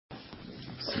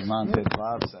Siman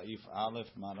Tetvav Saif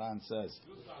Aleph Maran says,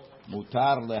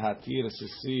 Mutar lehatir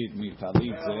sisid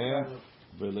mitalit zeh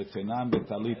v'letenam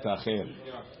betalit acher.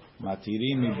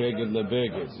 Matirim mibeged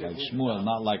lebeged, like Shmuel,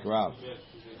 not like Rav.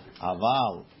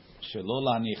 Aval shelo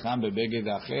lanicham bebeged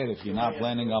acher. If you're not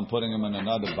planning on putting him on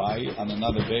another bayit, on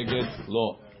another beged,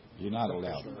 lo, you're not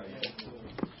allowed.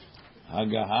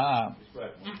 Hagaha.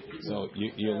 So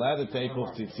you're allowed to take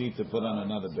off tzitzit to put on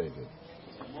another beged.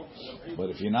 But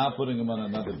if you're not putting him on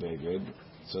another beged,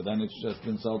 so then it's just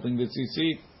insulting the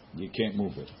tzitzit. You can't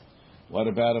move it. What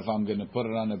about if I'm going to put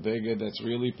it on a beged that's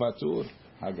really patur?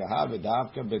 Hagaha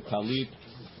v'davka betalit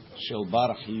shel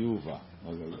bar chiyuva.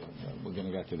 We're going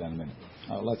to get to that in a minute.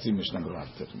 Let's see Mishnah Berurah.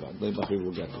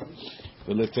 We'll get to it.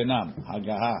 V'letenam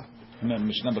hagaha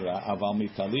Mishnah Berurah aval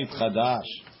mitalit chadash.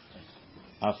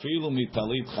 Afilu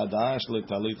mitalit chadash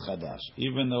letalit chadash.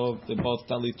 Even though they're both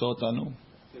talitot anu.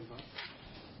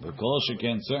 Because you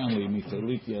can certainly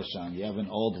mitalit yashan. You have an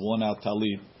old worn-out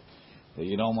talit that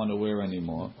you don't want to wear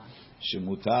anymore.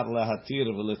 Shemutar lahatir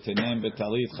v'letenem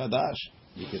betalit chadash.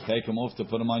 You could take him off to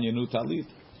put him on your new talit.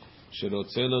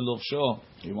 Shirotze lelovsho.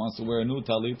 He wants to wear a new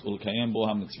talit. Ulkayem bo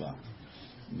hamitzvah.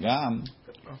 Gam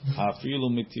afilu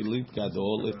mitalit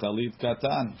gadol letalit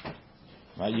katan.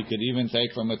 Right? You could even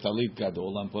take from a talit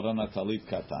gadol and put on a talit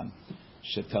katan.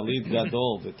 Shetalit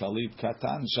gadol v'talit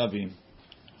katan shavim.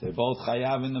 They're both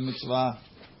chayav in the mitzvah.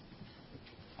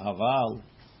 Aval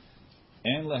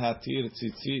en lehatir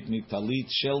tzitzit mitalit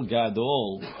shel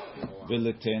gadol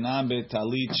v'letenam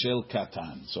betalit shel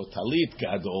katan. So talit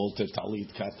gadol to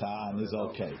talit katan is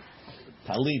okay.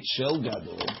 Talit shel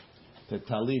gadol to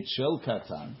talit shel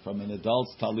katan, from an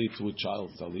adult's talit to a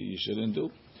child's talit, you shouldn't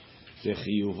do.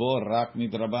 V'chiyuvo rak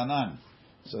midrabanan.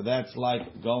 So that's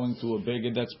like going to a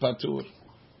beged that's patur.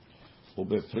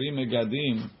 Ubepri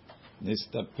megadim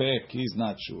nistapek, he's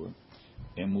not sure.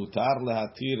 Emutar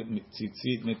lehatir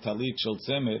tzitzit metalit shel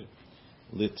tzemer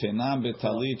letenam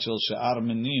betalit shel she'ar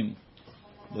minim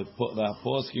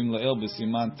leposkim leel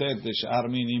b'siman tet she'ar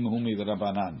minim hu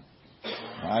midrabanan.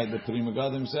 Right? The Pri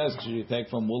Megadim says, should you take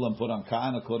from wool and put on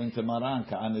kaan? According to Maran,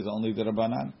 kaan is only the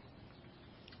Rabbanan.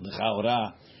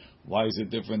 L'chaora, why is it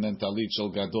different than talit shel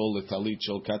gadol le talit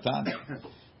shel katan?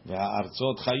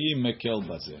 Ve'artzot chayim mekel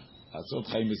bazeh. Artzot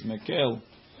chayim is mekel.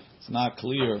 It's not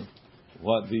clear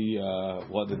what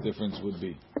the difference would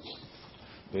be.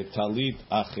 Betalit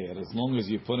acher, as long as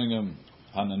you're putting him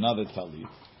on another talit.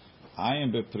 I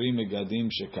am bepri megadim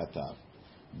shekatav.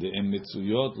 The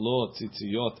emitzuyot lo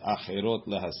tzitziyot acherot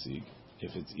lehasig.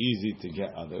 If it's easy to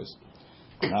get others,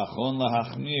 nachon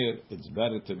lahachmir, it's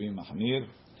better to be mahmir.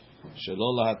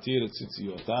 Shelo lahatir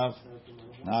tzitziyotav,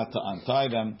 not to untie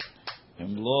them.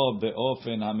 Im lo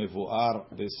beofen hamevuar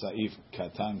besaif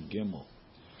katan gimel.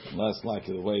 Less like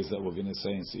the ways that we're going to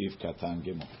say in Seif Katan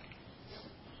Gimel.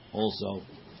 Also,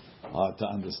 hard to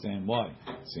understand why.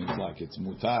 Seems like it's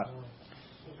mutar.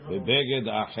 Bebeged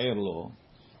acher lo,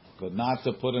 but not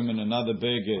to put him in another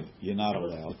beged, you're not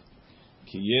allowed.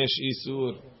 Ki yesh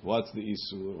isur, what's the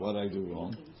isur? What I do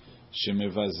wrong?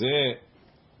 Shemevazeh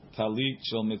talit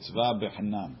shel mitzvah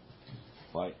behanam.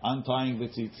 By untying the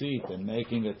tzitzit and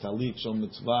making a talit shel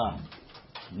mitzvah,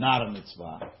 not a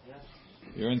mitzvah,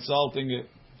 you're insulting it.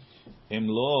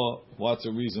 Imlo, what's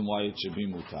the reason why it should be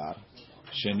mutar?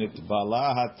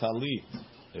 Shenitbala hatalit.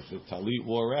 If the talit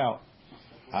wore out,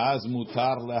 az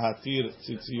mutar lehatir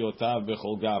tzitziyotav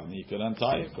bechol gavni. You could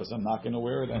untie it because I'm not going to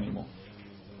wear it anymore.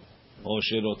 O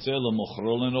sherotze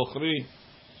lemochro lenochri.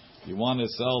 You want to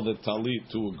sell the talit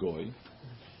to a goy,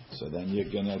 so then you're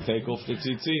going to take off the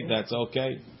tzitzit. That's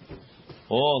okay.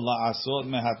 O laasot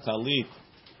mehatalit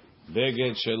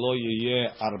beged shelo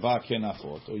yiyeh arba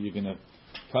kenafot. Or you're going to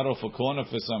cut off a corner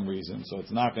for some reason, so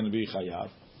it's not going to be chayav.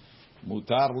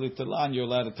 Mutar litelan, you're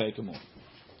allowed to take him off.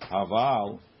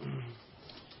 Haval,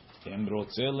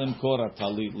 emrotzel lemkor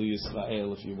talit li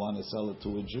Yisrael, if you want to sell it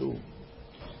to a Jew.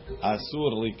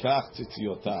 Asur likach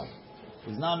tzitziyotav.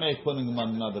 He's not putting him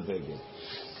on another beged.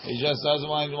 He just doesn't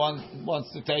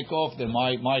wants to take off them.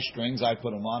 My strings, I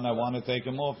put them on. I want to take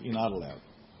them off. You're not allowed.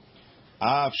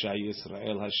 Av shay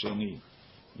Yisrael hasheni.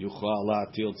 He's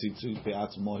going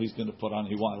to put on.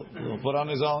 He'll put on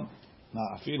his own.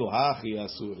 Nah, afilu hachi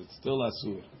asur. It's still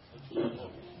asur.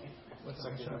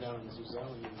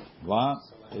 What?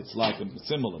 It's like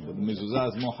similar, but the mezuzah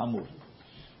is more hamur.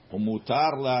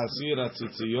 Umutar laasir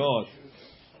atzitziyot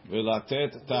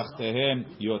velatet tachtehem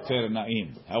yoter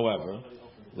naim. However,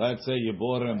 let's say you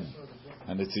bought him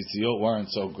and the tzitziyot weren't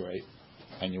so great,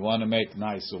 and you want to make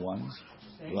nicer ones.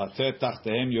 So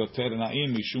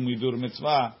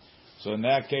in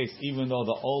that case, even though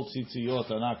the old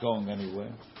tzitziyot are not going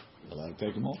anywhere, you'll have to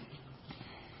take them off.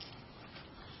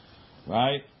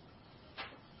 right?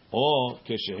 Or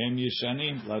keshehem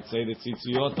yeshanim, let's say the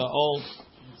tzitziyot are old,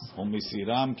 or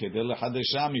misiram kedei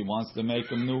lechadesham, he wants to make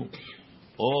them new.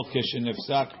 Or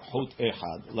keshenefsak hut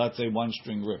ehad, let's say one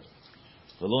string ripped.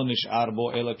 V'lo nish'ar bo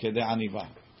ela kedei aniva,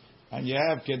 and you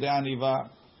have kedei aniva.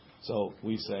 So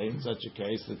we say in such a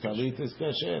case the talit is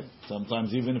kasher.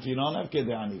 Sometimes even if you don't have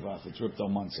kedei aniva, if it's ripped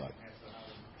on one side.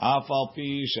 Af al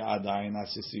pi she'adayin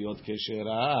asisiyot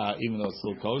keshera, even though it's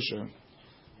still kosher.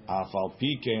 Af al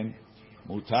pi ken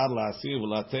mutar la'asir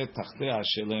v'latet tachtea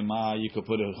shelema. You could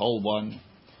put a whole one,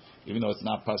 even though it's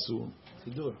not pasul.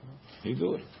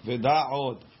 Hidur.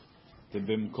 V'da'od.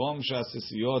 B'mkom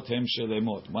she'asisiyot hem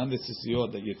shelemot. When the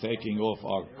sisiyot that you're taking off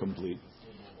are complete.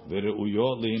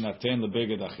 V'reuyot li'inaten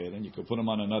lebeged acher, and you could put them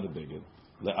on another beged.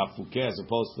 Le'afukeh, as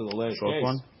opposed to the last case.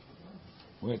 One.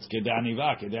 Where it's kedei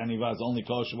aniva. Kedei aniva is only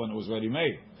kosher when it was ready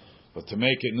made. But to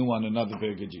make it new on another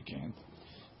beged, you can't.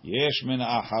 Yesh min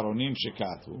ha'acharonim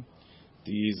shekatu.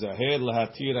 Tizaher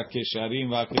lahatir ha'kesharim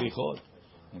v'ha'kerichot.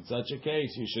 In such a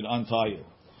case, you should untie it.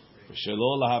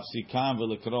 V'shelo lahafsikam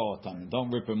v'lekro otam. Don't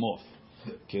rip them off.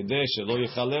 Kedei shelo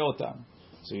yichale otam.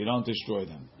 So you don't destroy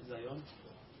them.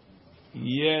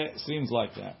 Yeah, seems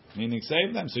like that. Meaning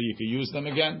save them so you can use them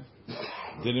again.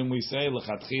 Didn't we say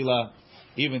lechatchila?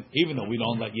 Even though we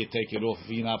don't let you take it off if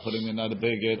you're not putting another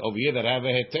beged over here that have a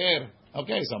heter.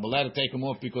 Okay, so I'm allowed to take them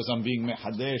off because I'm being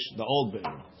mehadesh the old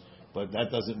beged. But that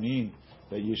doesn't mean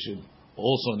that you should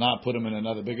also not put them in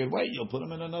another beged. Wait, you'll put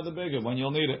them in another beged when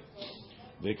you'll need it.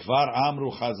 V'kvar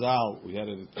amru chazal. We had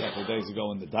it a couple of days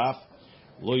ago in the daf.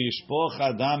 Lo yishpoch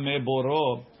adam me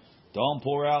boro. Don't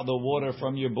pour out the water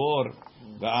from your bor.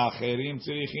 V'acherim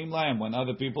tzirichim lahem when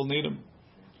other people need them.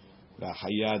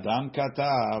 V'hayadam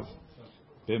katav.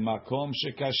 He wants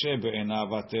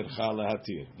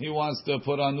to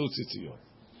put on new tzitziyot,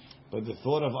 but the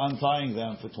thought of untying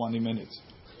them for 20 minutes,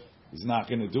 he's not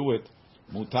going to do it.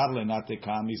 Mutar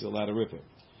lenatekam, he's allowed to rip it.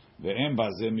 Ve'em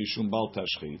bazeh mishum bal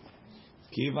tashchit.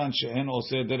 Kivan she'en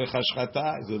oseh derech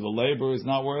hashchata, the labor is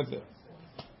not worth it.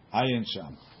 Ayin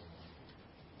sham.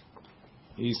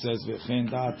 He says ve'chen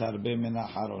da'at harbe min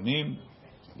hacharonim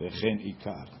ve'chen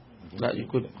ikar. That you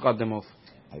could cut them off.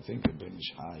 I think the Ben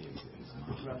Ish Hai is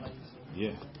machmir.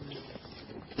 Yeah.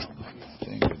 I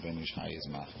think the Ben Ish Hai is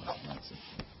machmir. That's it.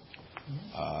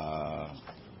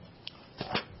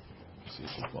 See if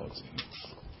it quotes it.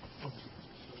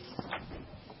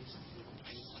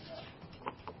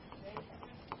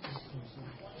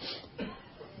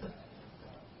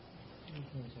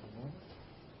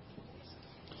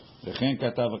 וכן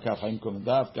כתב הכף חיים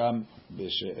קומדף גם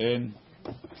בשאין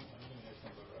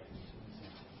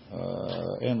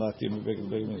אין להתיר מבגד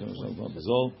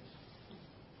בזול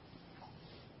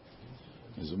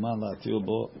מזומן להתיר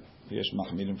בו יש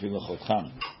מחמירים אפילו חותכם.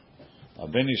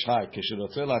 הבן איש חי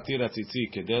כשרוצה להתיר הציצי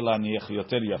כדי להניח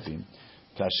יותר יפים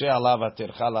קשה עליו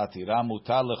הטרחה להתירה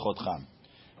מותר לחותכם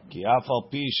כי אף על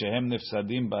פי שהם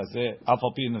נפסדים בזה אף על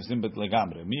פי נפסדים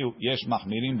לגמרי יש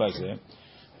מחמירים בזה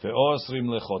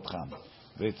ואוסרים לחותכם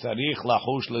וצריך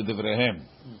לחוש לדבריהם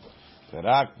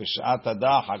ורק בשעת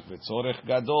הדחק וצורך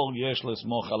גדול יש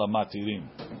לסמוך על המתירים.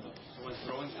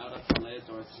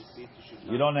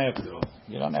 You don't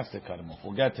have to cut them off.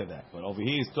 We'll get to that. But over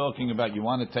here he's talking about you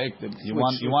want to take them, you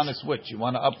want to switch, you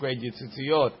want to upgrade your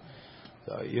tzitziyot.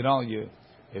 So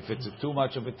if it's too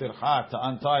much of a tircha to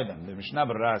untie them, the Mishnah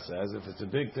Berurah says if it's a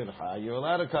big tircha, you're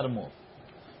allowed to cut them off.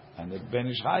 And the Ben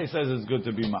Ish Hai says it's good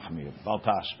to be mahmir, bal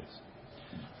tashkis.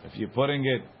 If you're putting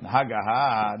it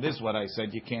hagaha, this is what I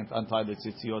said. You can't untie the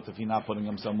tzitziyot if you're not putting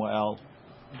them somewhere else.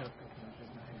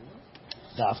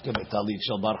 Dafka betalit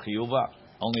shel bar chiyuva.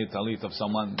 Only a talit of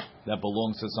someone that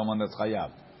belongs to someone that's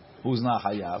chayav. Who's not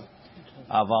chayav?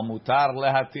 Ava mutar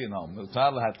lehatir. No,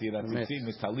 mutar lehatir. Atzitzit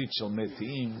mitalit shel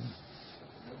metim.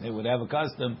 They would have a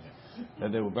custom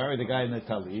that they would bury the guy in the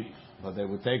talit, but they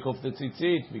would take off the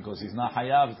tzitzit because he's not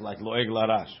hayav. It's like loeg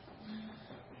larash.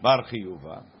 Bar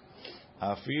chiyuva.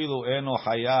 Afilu eno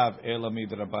hayav ela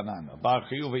midrabanan. Bar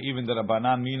chiyuva, even the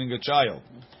rabbanan, meaning a child.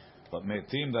 But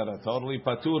metim that are totally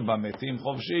patur, but metim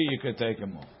chovshi, you could take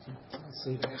him off.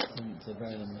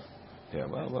 Yeah,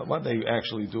 well, what they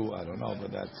actually do, I don't know,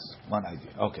 but that's one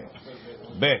idea. Okay.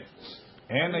 Bet.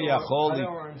 Ena yachol. Cut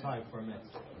or untie for a minute.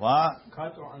 What?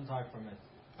 Cut or untie for a minute.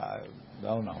 I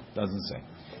don't know. Doesn't say.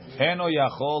 Eno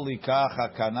yachol likach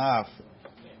hakanaf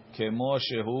kemo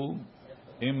shehu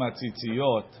im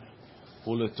hatzitziyot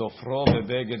uletofro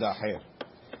bebeged acher.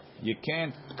 You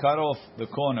can't cut off the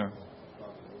corner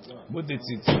with the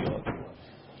tzitziyot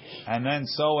and then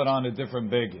sew it on a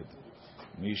different beged.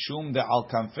 Mishum de al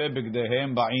kanfe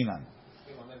begdehem ba'inan.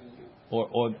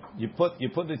 or you put the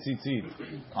tzitzit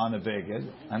on a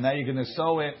beged, and now you're going to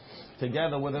sew it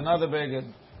together with another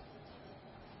beged.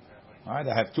 All right,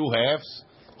 I have two halves.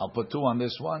 I'll put two on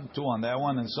this one, two on that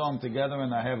one, and sew them together,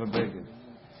 and I have a beged.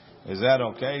 Is that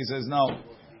okay? He says no.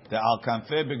 The al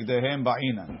kanfe bigdehem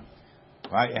ba'inan.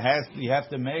 Right, you have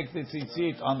to make the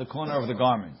tzitzit on the corner of the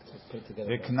garment.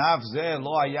 V'knaf zeh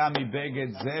lo haya mi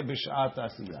beged zeh b'shat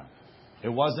asiyah. It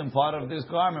wasn't part of this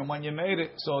garment when you made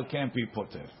it, so it can't be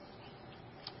poter.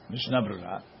 Mishnah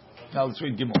Brura. Now let's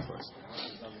read Gimel first.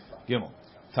 Gimel.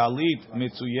 Talit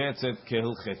mitzuyetzet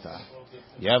kehilcheta.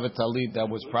 You have a talit that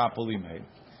was properly made.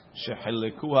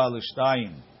 Shehilekuha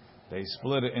l'shtayim. They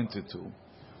split it into two.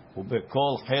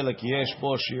 Ubekol chelek yesh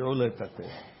bo shi'ur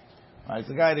letateh. Right,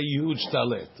 the guy had a huge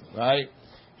talit, right?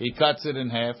 He cuts it in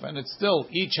half, and it's still,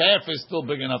 each half is still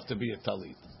big enough to be a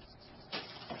talit.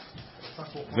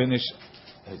 Finish.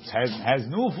 It has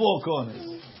new four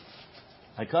corners.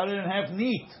 I cut it in half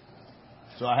neat.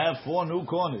 So I have four new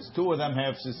corners. Two of them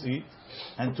have tzitzit,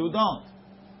 and two don't.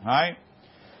 Right?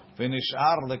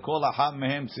 ונשאר לכל אחת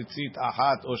מהם ציצית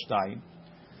אחת או שתיים.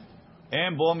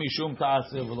 אין בו משום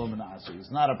תעשה ולא מן העשוי.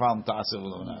 It's not a problem תעשה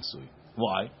ולא מן העשוי.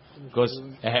 Why? Because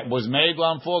it was made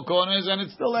on four corners and it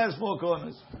still has four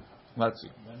corners. Let's see.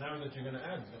 Now that you're going to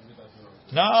add,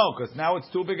 no, because now it's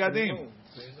two begadim.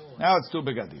 Now it's two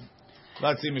begadim.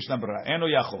 Let's see Mishnah Berurah. Eno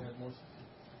yachol.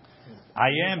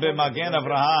 Ayem b'magen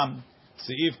Avraham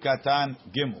seif katan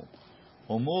gimel.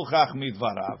 Umuchach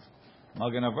midvarav.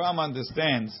 Magen Avraham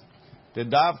understands the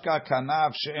davka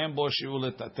kanav she'em bo shi'ur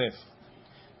letatef.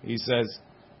 He says,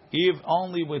 if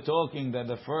only we're talking that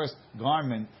the first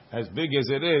garment, as big as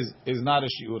it is not a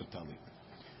shi'ur talit.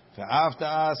 After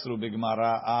asru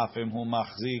b'gemara afim hu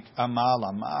machzik amal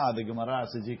hama. The Gemara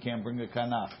says you can't bring a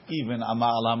kanaf. Even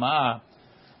amal hama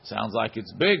sounds like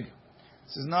it's big. It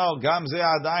says no. Gam ze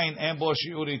adayin en bo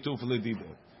shi'ur ituf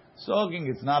l'diber. Sogging,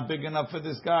 it's not big enough for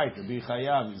this guy to be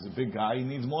chayav. He's a big guy. He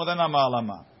needs more than amal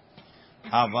hama.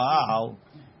 Aval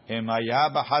emaya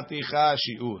b'haticha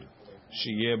shi'ur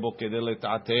sheyeh bo kedei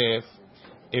letatef.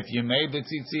 If you made the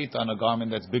tzitzit on a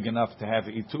garment that's big enough to have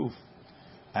ituf,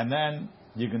 and then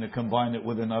you're going to combine it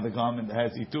with another garment that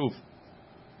has ituf.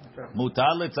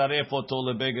 Mutar letzaref oto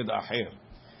lebeged acher.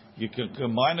 You can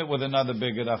combine it with another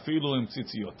beged afilu im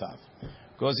tzitziyotav.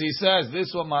 Because he says this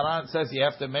is what Maran says. You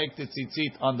have to make the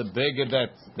tzitzit on the beged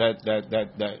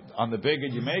that on the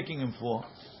beged you're making him for.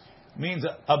 Means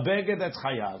a beged that's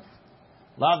chayav.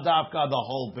 Lav davka the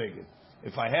whole beged.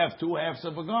 If I have two halves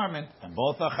of a garment and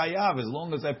both are chayav, as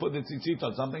long as I put the tzitzit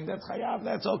on something that's chayav,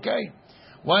 that's okay.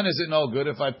 When is it no good?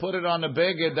 If I put it on a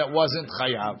beged that wasn't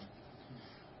chayav.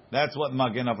 That's what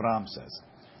Magen Avraham says.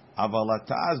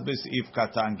 Avalataz b'sif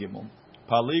katan gimel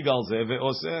paligal ze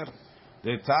ve'oser.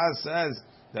 The Taz says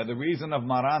that the reason of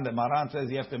Maran, that Maran says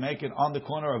you have to make it on the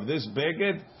corner of this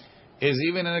beged, is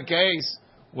even in a case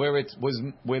where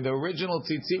where the original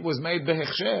tzitzit was made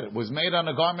behechsher, it was made on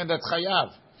a garment that's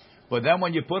chayav. But then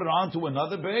when you put it onto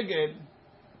another beged,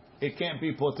 it can't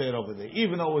be poter over there,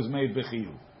 even though it was made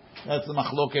bechiyuv. That's the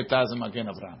machloket Taz and Magen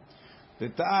Avraham. The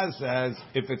Taz says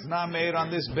if it's not made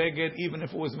on this beged, even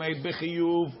if it was made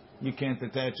bechiyuv, you can't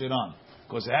attach it on,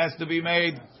 because it has to be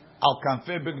made al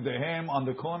kanfe bigdehem, on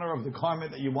the corner of the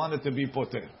garment that you want it to be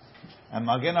poter. And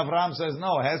Magen Avraham says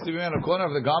no, it has to be on the corner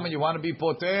of the garment you want to be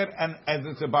poter, and as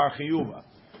it's a bar chiyuva.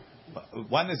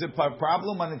 When is it a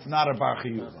problem? When it's not a bar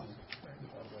chiyuva.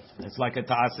 It's like a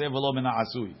ta'aseh v'lo min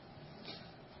ha'asui.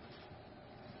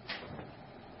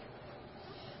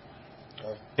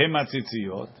 Im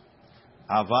ha'tzitziyot,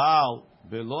 aval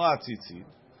below ha'tzitzit.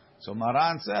 So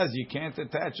Maran says you can't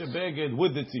attach a beged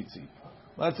with the tzitzit.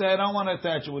 Let's say I don't want to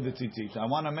attach it with the tzitzit. I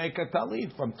want to make a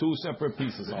talit from two separate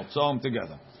pieces. I'll sew them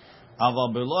together.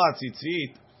 Aval below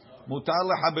ha'tzitzit, mutar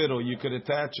lehabero, you could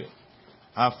attach it.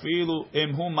 Afilu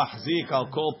imhu mahzik al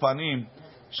kol panim,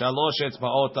 shalosh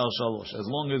etzbaot al shalosh. As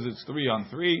long as it's 3 on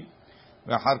 3.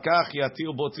 V'achar kach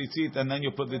yatil bo tzitzit, and then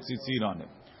you put the tzitzit on it.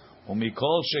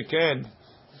 Umikol sheken,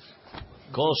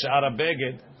 kol she'ara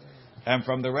beged, and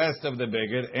from the rest of the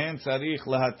beged, en tzarich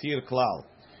lehatir klal.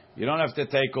 You don't have to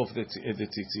take off the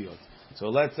tzitzit. So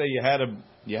let's say you had a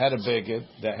beged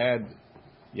that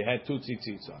you had two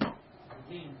tzitzits on it.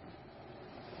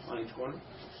 On each corner?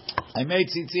 I made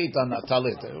tzitzit on the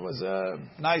talit. It was a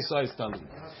nice size talit.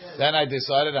 Then I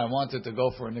decided I wanted to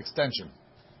go for an extension.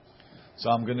 So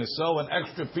I'm going to sew an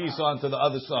extra piece onto the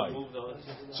other side.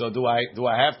 So do I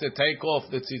have to take off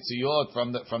the tzitziyot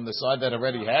from the side that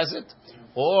already has it?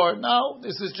 Or no,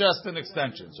 this is just an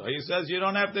extension. So he says you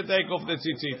don't have to take off the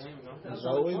tzitzit. It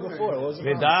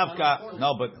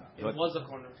was a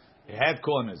corner. It had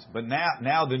corners, but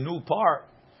now the new part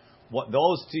what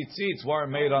those tzitzits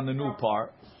weren't made on the new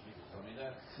part.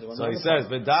 So he says,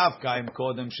 "V'davka im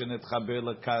kodem shenetchaber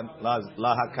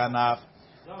lahakanaf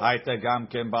hayta gam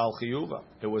ken bal chiyuva."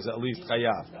 It was at least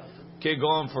chayav.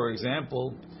 Kegon, for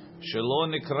example, shelo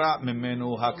nikra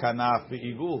mimenu hakanaf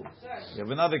beigul. You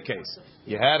have another case.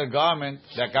 You had a garment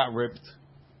that got ripped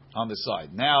on the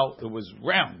side. Now it was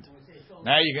round.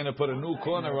 Now you're going to put a new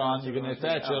corner on. You're going to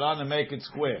attach it on and make it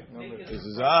square. This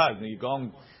is you're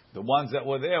going. The ones that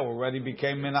were there already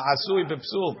became mina asui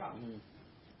bepsul.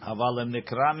 Avalem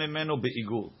nikra mimenu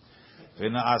beigul.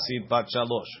 V'naasid bat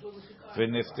shalosh.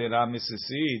 V'neftera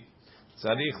misisid.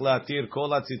 Tzarich latir kol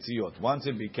hatzitziot. Once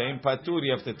it became patur,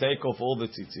 you have to take off all the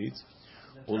tzitzits.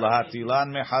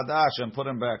 Ulahatilan mehadash and put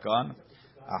them back on.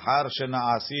 Ahar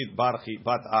shenaasid barchi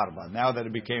bat arba. Now that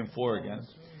it became 4 again.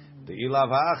 The ilav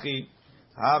ha'achi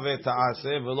have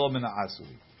ta'aseh v'lo min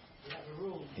ha'asui.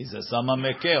 He says sama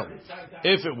mekel.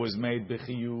 If it was made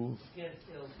b'chiyuv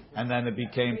and then it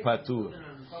became patur,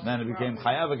 then it became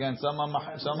chayav again. Sama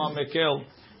mekel.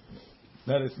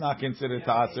 That it's not considered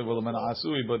ta'aseh v'lo min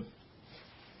ha'asui, but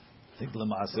I think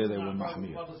l'maaseh they were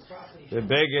mahmir. The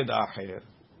beged acher,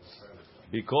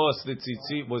 because the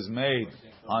tzitzit was made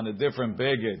on a different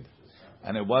beged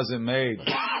and it wasn't made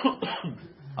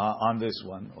on this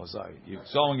one. Oh, sorry, you're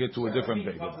sewing it to a different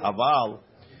beged. Aval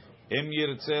im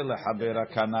yirtzeh lehaber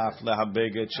hakanaf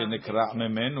lehabeged shenikra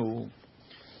memenu.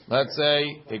 Let's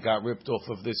say it got ripped off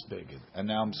of this beged, and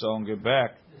now I'm sewing it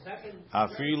back.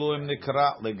 Afilu im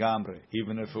nikra legamre,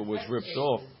 even if it was ripped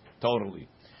off totally.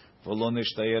 It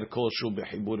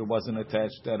wasn't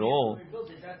attached at all.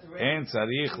 And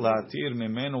tzarich la'atir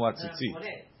mimenu atzitzit.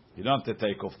 You don't have to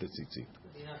take off the tzitzit.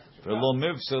 V'lo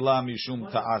mivsela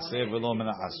mishum ta'aseh v'lo min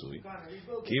ha'asui.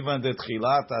 Kivan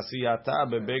detchilat asiyata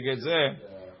bebeged zeh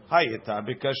hayeta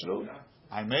b'kashrut.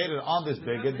 I made it on this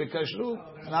beged b'kashrut.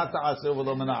 Not ta'aseh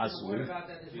v'lo min ha'asui.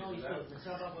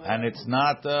 And it's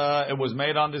not. It was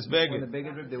made on this beged. When the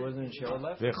beged ripped, there wasn't a shell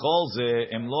left. V'chol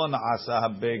zeh im lo na'asa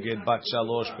ha'beged bat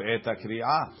shalosh be'et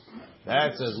ha'kri'ah.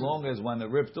 That's as long as when it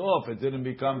ripped off, it didn't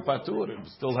become patur. It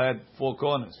still had 4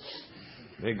 corners.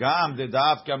 V'gam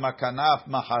dedavka makanaf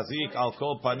mahazik al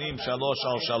kol panim shalosh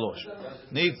al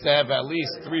shalosh. Needs to have at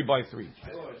least 3 by 3.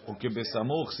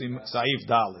 Ukibesamuch saif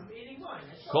dalid.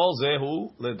 Kol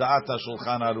zehu ledat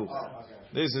Shulchan Aruch.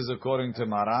 This is according to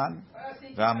Maran.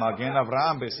 V'amagen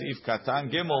Avraham besif katan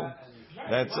gimel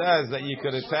that says that you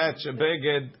could attach a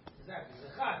beged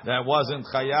that wasn't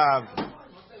chayav,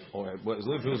 or if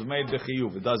it was made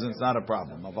b'chiyuv, it's not a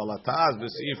problem. Avalataz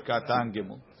besif katan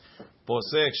gimel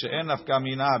posek she'en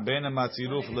nafkamina ben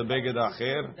matziruf lebeged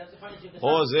acher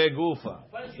o ze gufa.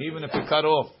 Even if it cut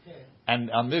off, and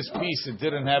on this piece it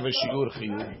didn't have a shiur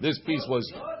chiyuv. This piece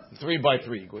was 3 by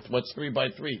 3. What's 3 by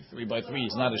 3? 3 by 3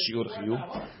 is not a shiur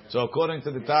chiyuv. So according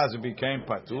to the Taz, it became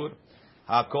patur.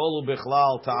 Hakol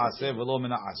ubechlal ta'aseh v'lo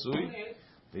min ha'asui.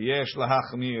 V'yesh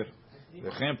lahachmir.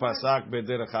 V'chem pasak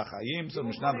b'derech ha'chayim. So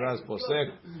Mishnah Berurah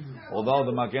posek, although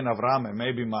the Magen Avraham and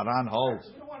maybe Maran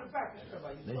holds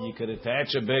that you could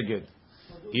attach a beged,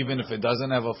 even if it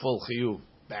doesn't have a full chiyuv,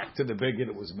 back to the beged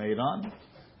it was made on.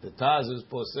 The Taz is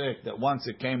posek that once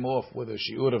it came off with a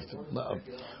shiur of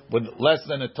with less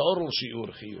than a total shiur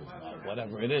chiyuv,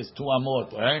 whatever it is, 2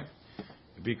 amot, right?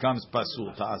 It becomes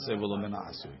pasul ta'aseh v'lo min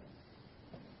ha'asui.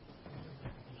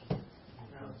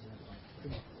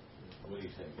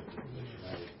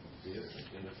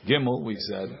 Gimel, we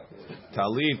said,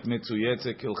 talit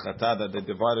mitzuyetze kilchata, that they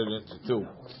divided it into 2,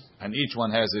 and each one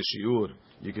has a shiur.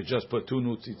 You could just put 2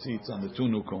 new tzitzits on the 2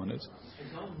 new corners.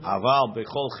 Aval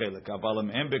bechol chelek, avalim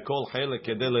em bechol chelek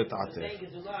kedei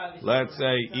letatef. Let's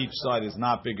say each side is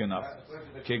not big enough.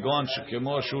 Kegon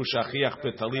shekemo shu shachiach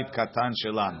betalit katan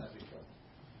shelanu.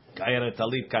 Kayere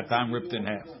talit katan ripped in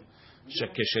half.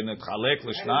 Shekeshenet chalek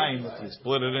l'shnayim, if you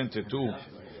split it into 2,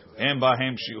 em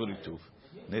bahem shiur ituv.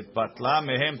 Nitbatla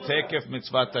mehem tekef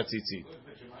mitzvat tzitzit.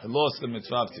 It lost the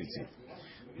mitzvah of tzitzit.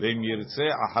 Ve'im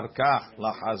yirtzeh achar kach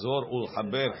lachazor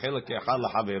ulchaber chelek echad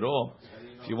lachavero.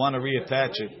 If you want to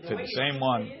reattach it to the same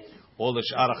one, or the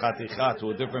sh'ar chaticha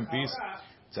to a different piece,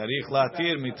 tzarich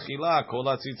latir mitchila kol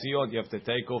hatzitziot. You have to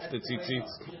take off the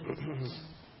tzitzits.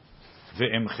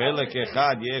 Ve'im chelek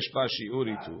echad yesh ba shiur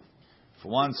ituv. If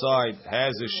one side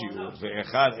has a shiur,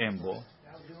 ve'echad embo,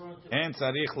 and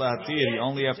tzarich latir, you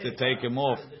only have to take him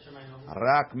off.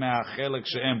 Rak me'achelek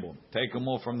she'embo. Take him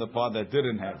off from the part that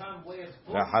didn't have.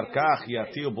 Ve'achar kach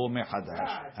yatir bo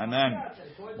mechadash. And then,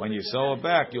 when you sew it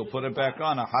back, you'll put it back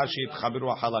on. Ahashit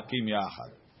chabiru halakim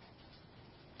yachad.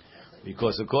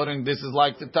 Because this is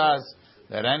like the Taz,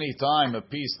 that any time a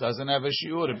piece doesn't have a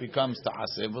shiur, it becomes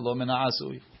ta'aseh v'lo min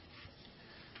ha'asui.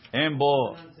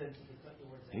 Embo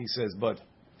He says, but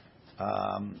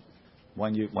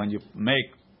when you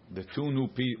make the two new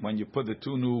when you put the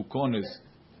two new corners,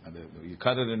 you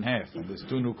cut it in half, and there's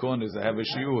two new corners that have a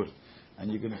shiur,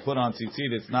 and you can put on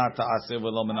tzitzit. It's not ta'aseh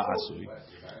v'lo min ha'asui.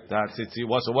 That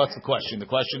tzitzit. So what's the question? The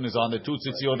question is on the two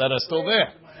tzitziot that are still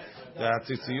there. The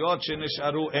tzitziot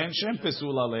shenisharu en shem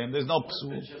pesul aleim. There's no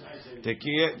pesul.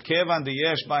 Kevan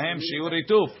diyesh bahem shiur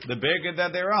ituf. The beged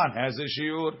that they're on has a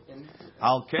shiur.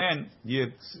 Al ken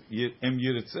im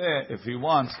yirtzeh, if he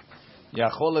wants,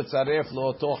 yachol letzaref lo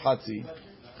oto chatzi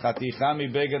chaticha mi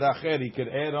beged acher. He could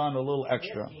add on a little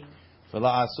extra.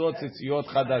 V'la'asot tzitziot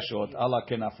chadashot ala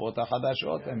kenafot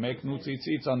hachadashot, and make new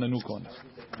tzitzits on the new corners.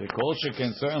 The kol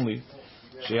sheken certainly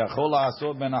sheyachol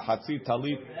la'asot ben hachatzi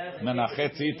talit ben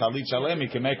hachetzi talit shalem. He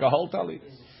can make a whole talit.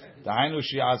 Dahainu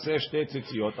sheyaseh shtei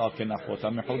tzitziot al kenafot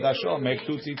hamechudashot, make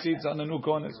two tzitzits on the new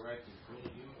corners.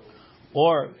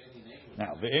 Or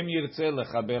now, ve'im yirtzeh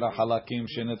lechaber halakim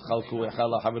shenetchalku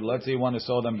echal haver. Let's say you want to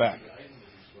sew them back.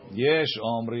 Yesh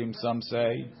omrim, some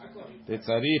say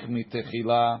tetzarich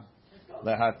mitechila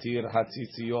lehatir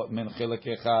hatzitziot min chilek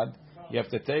echad. You have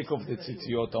to take off the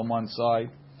tzitziot on one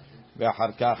side,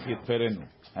 ve'achar kach yitperenu,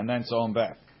 and then sew them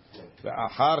back.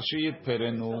 Ve'achar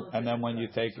sheyitperenu, and then when you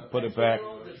put it back,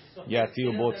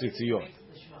 yatir bo tzitziot.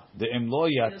 The imlo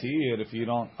yatir, if you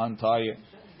don't untie it,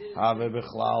 have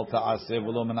bechlal ta'aseh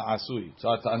v'lo min ha'asui. It's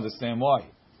hard to understand why.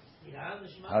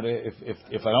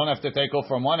 If I don't have to take off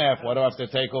from one half, why do I have to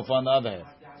take off on the other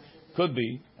half? Could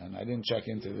be, and I didn't check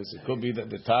into this, it could be that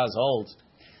the Taz holds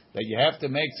that you have to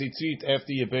make tzitzit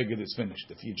after your beged is finished.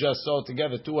 If you just sew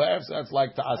together two halves, that's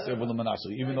like ta'aseh v'lo min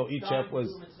ha'asui, even though each half was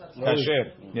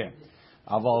kasher. Yeah.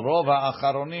 Aval rov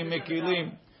ha'acharonim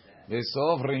mekilim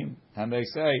v'sovrim, and they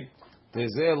say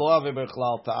because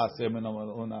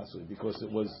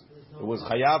it was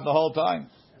chayav the whole time.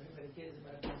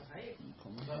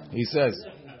 He says,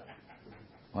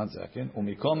 one second.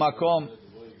 Umikol makom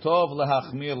tov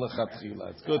lehachmir lechatchila.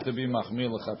 It's good to be machmir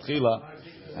lechatchila.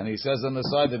 And he says on the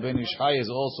side the Ben Ish Chai is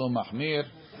also mahmir.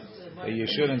 That you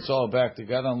shouldn't sew back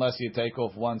together unless you take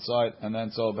off one side and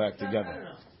then sew back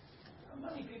together.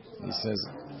 He says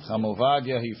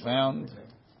Chamovadia he found.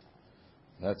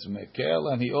 That's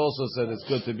Mekel, and he also said it's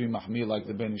good to be mahmir like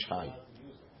the Ben Ish Chai.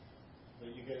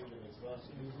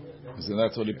 So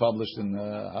that's what he published in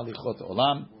Halichot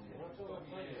Olam.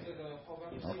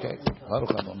 Okay.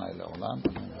 Baruch Adonai Le'olam.